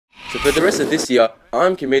So for the rest of this year,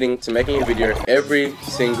 I'm committing to making a video every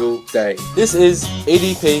single day. This is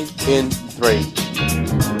EDP in 3.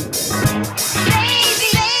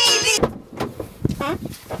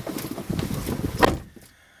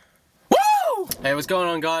 Hey, what's going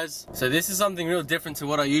on, guys? So this is something real different to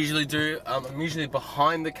what I usually do. I'm usually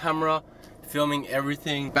behind the camera, filming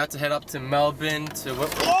everything. About to head up to Melbourne to work.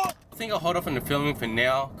 I think I'll hold off on the filming for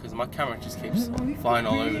now because my camera just keeps flying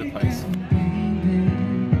all over the place.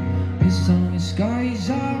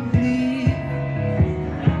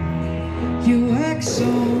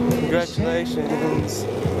 Congratulations.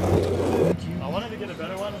 I wanted to get a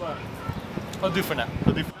better one, but I'll do for now.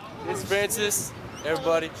 It's Francis,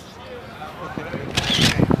 everybody.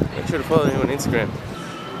 Make sure to follow him on Instagram.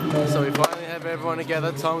 So we finally have everyone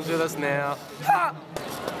together. Tom's with us now.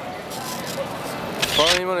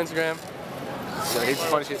 Follow him on Instagram. So he's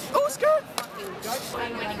funny shit. Oh, skirt! When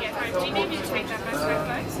you get home, do you need me to take that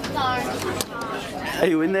most photos? Are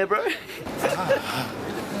you in there, bro?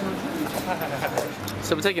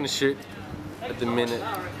 So we're taking a shoot at the minute.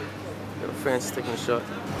 Got Francis taking a shot.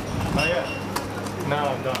 Oh yeah. No,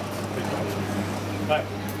 I'm done. Bye.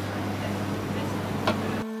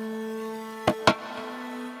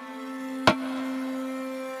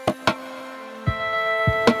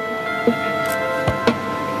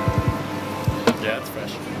 Yeah, it's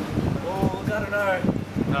fresh. Oh, I don't know.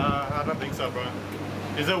 Nah, I don't think so, bro.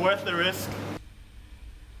 Is it worth the risk?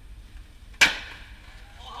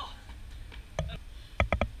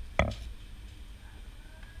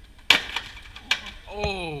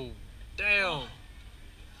 Oh, damn.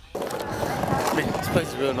 Man, this place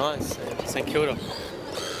is real nice. St. Kilda.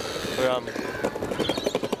 We're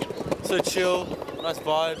so chill, nice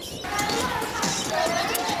vibes.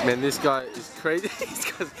 Man, this guy is crazy.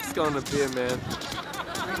 He's going to beer, man.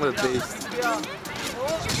 What a beast.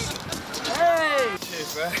 Hey!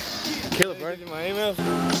 Cheers, bro. Kill it, bro. My email.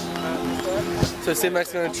 So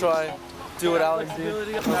C-Mac's gonna try do what Alex did.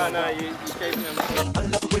 No, you gave me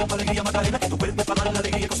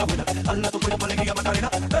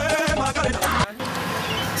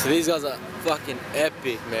So these guys are fucking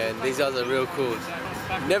epic, man. These guys are real cool.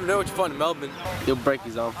 You never know what you find in Melbourne. You'll break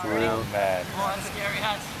his arm for real. man. Scary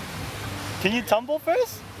hats. Can you tumble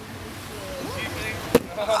first?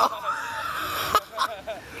 I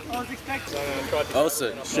was expecting.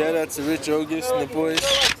 Also, shout out to Rich August and the boys.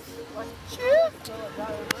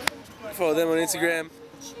 Follow them on Instagram.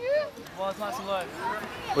 Well, it's nice and low.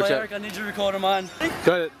 Watch out. Eric, I need you to record on mine.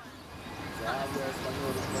 Got it.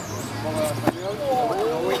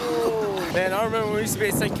 Man, I remember when we used to be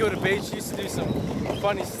at St. Kilda Beach, we used to do some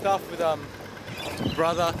funny stuff with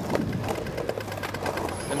brother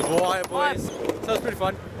and the Wire boys. So it was pretty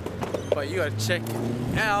fun. But you gotta check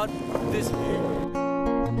out this view.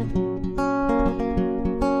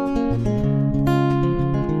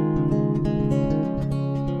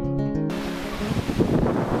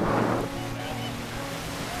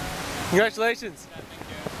 Congratulations!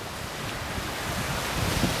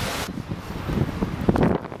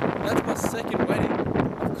 That's my second wedding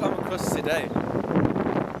I've come across today.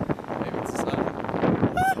 Maybe it's a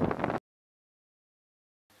sign.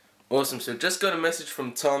 Awesome, so just got a message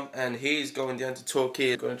from Tom and he's going down to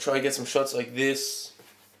Torquay. Gonna try and get some shots like this.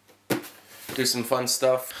 Do some fun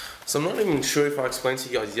stuff. So I'm not even sure if I explained to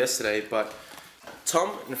you guys yesterday, but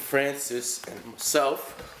Tom and Francis and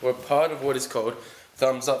myself were part of what is called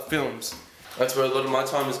Thumbs Up Films. That's where a lot of my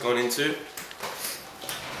time has gone into.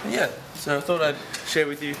 And yeah, so I thought I'd share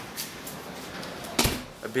with you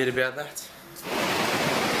a bit about that.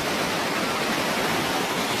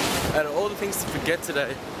 Out of all the things to forget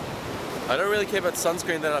today, I don't really care about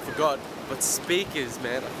sunscreen that I forgot, but speakers,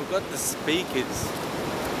 man. I forgot the speakers.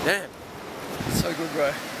 Damn. So good,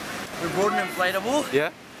 bro. We brought an inflatable.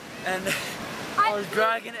 Yeah? And I was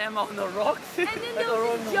dragging Emma on the rock. And then there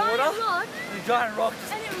was a giant rock. The giant rock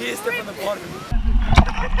just pierced her from the bottom.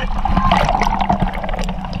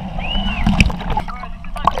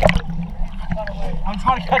 I'm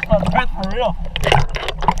trying to catch my breath for real.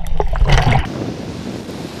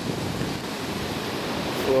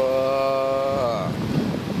 Whoa.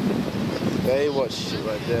 They watch shit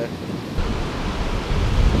right there.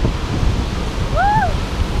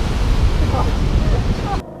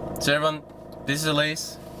 So everyone, this is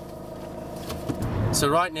Elise. So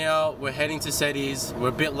right now we're heading to Seddy's. We're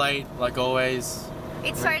a bit late, like always.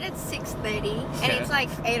 It started at 6:30 and it's like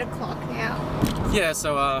 8 o'clock now. Yeah,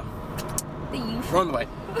 so The usual. we're on the way.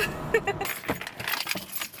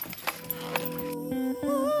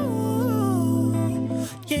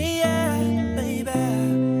 Yeah, baby.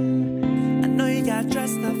 I know you got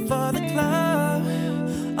dressed up for the club.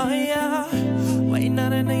 Oh yeah, waiting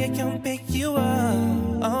out in the I can pick you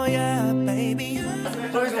up. Oh yeah, baby.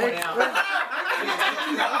 If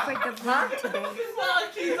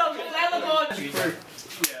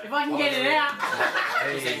I can get it out.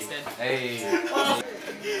 Hey.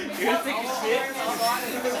 You're gonna take a shit?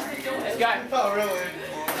 Let's go. Oh, really?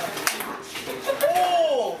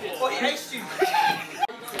 Oh, he aced you.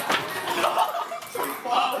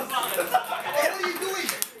 What are you doing?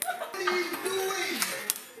 What are you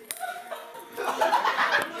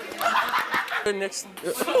doing? Next.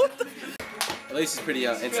 At least it's pretty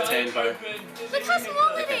entertaining, bro. Look how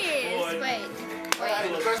small it is. Wait.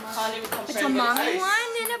 It's a mommy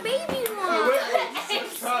one and a baby one.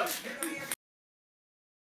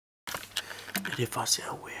 And if I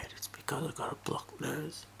sound weird, it's because I got a blocked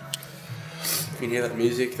nose. If you hear that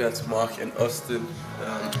music, that's Mark and Austin.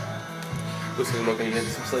 Looks like I'm not going to get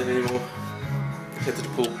some sleep anymore. Head to the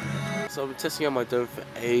pool. So I've been testing out my dome for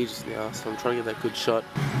ages now, so I'm trying to get that good shot.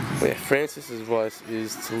 But yeah, Francis's advice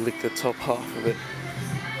is to lick the top half of it.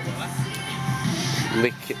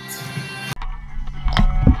 Lick it.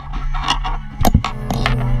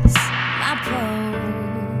 My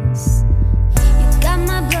pose. You got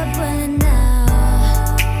my blood boiling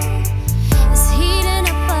now. It's heating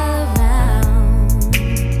up all around.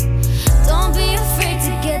 Don't be afraid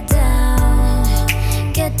to get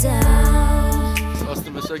down. Get down.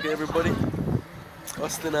 Austin Masoka, everybody.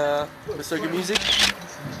 Austin Masoka Music.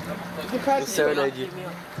 We'll serenade you.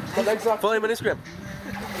 Follow him on Instagram.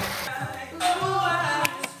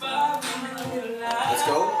 Let's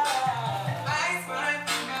go.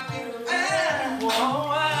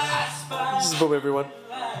 This is Bob, everyone.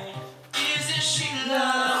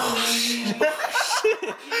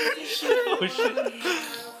 Oh shit.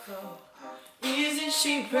 Isn't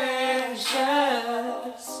she precious?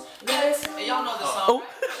 Hey, y'all know the song. Oh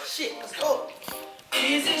Shit, let's go.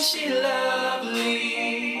 Isn't she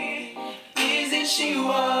lovely? Isn't she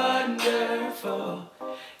wonderful?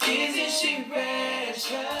 Isn't she precious?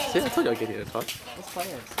 See, I told you I'd get here at a time. Let's play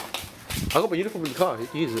it. I got my uniform in the car.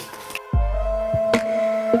 Use it.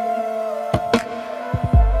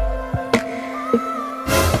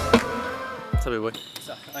 Tell me what.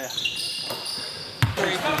 Oh yeah.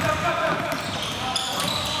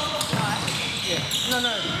 No.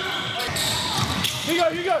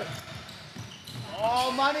 Here you go.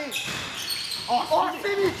 Oh, money. Oh,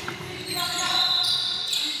 finish.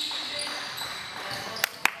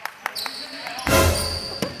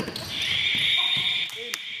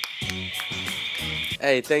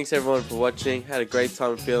 Hey, thanks everyone for watching. Had a great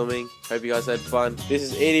time filming. Hope you guys had fun. This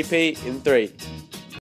is EDP in 3.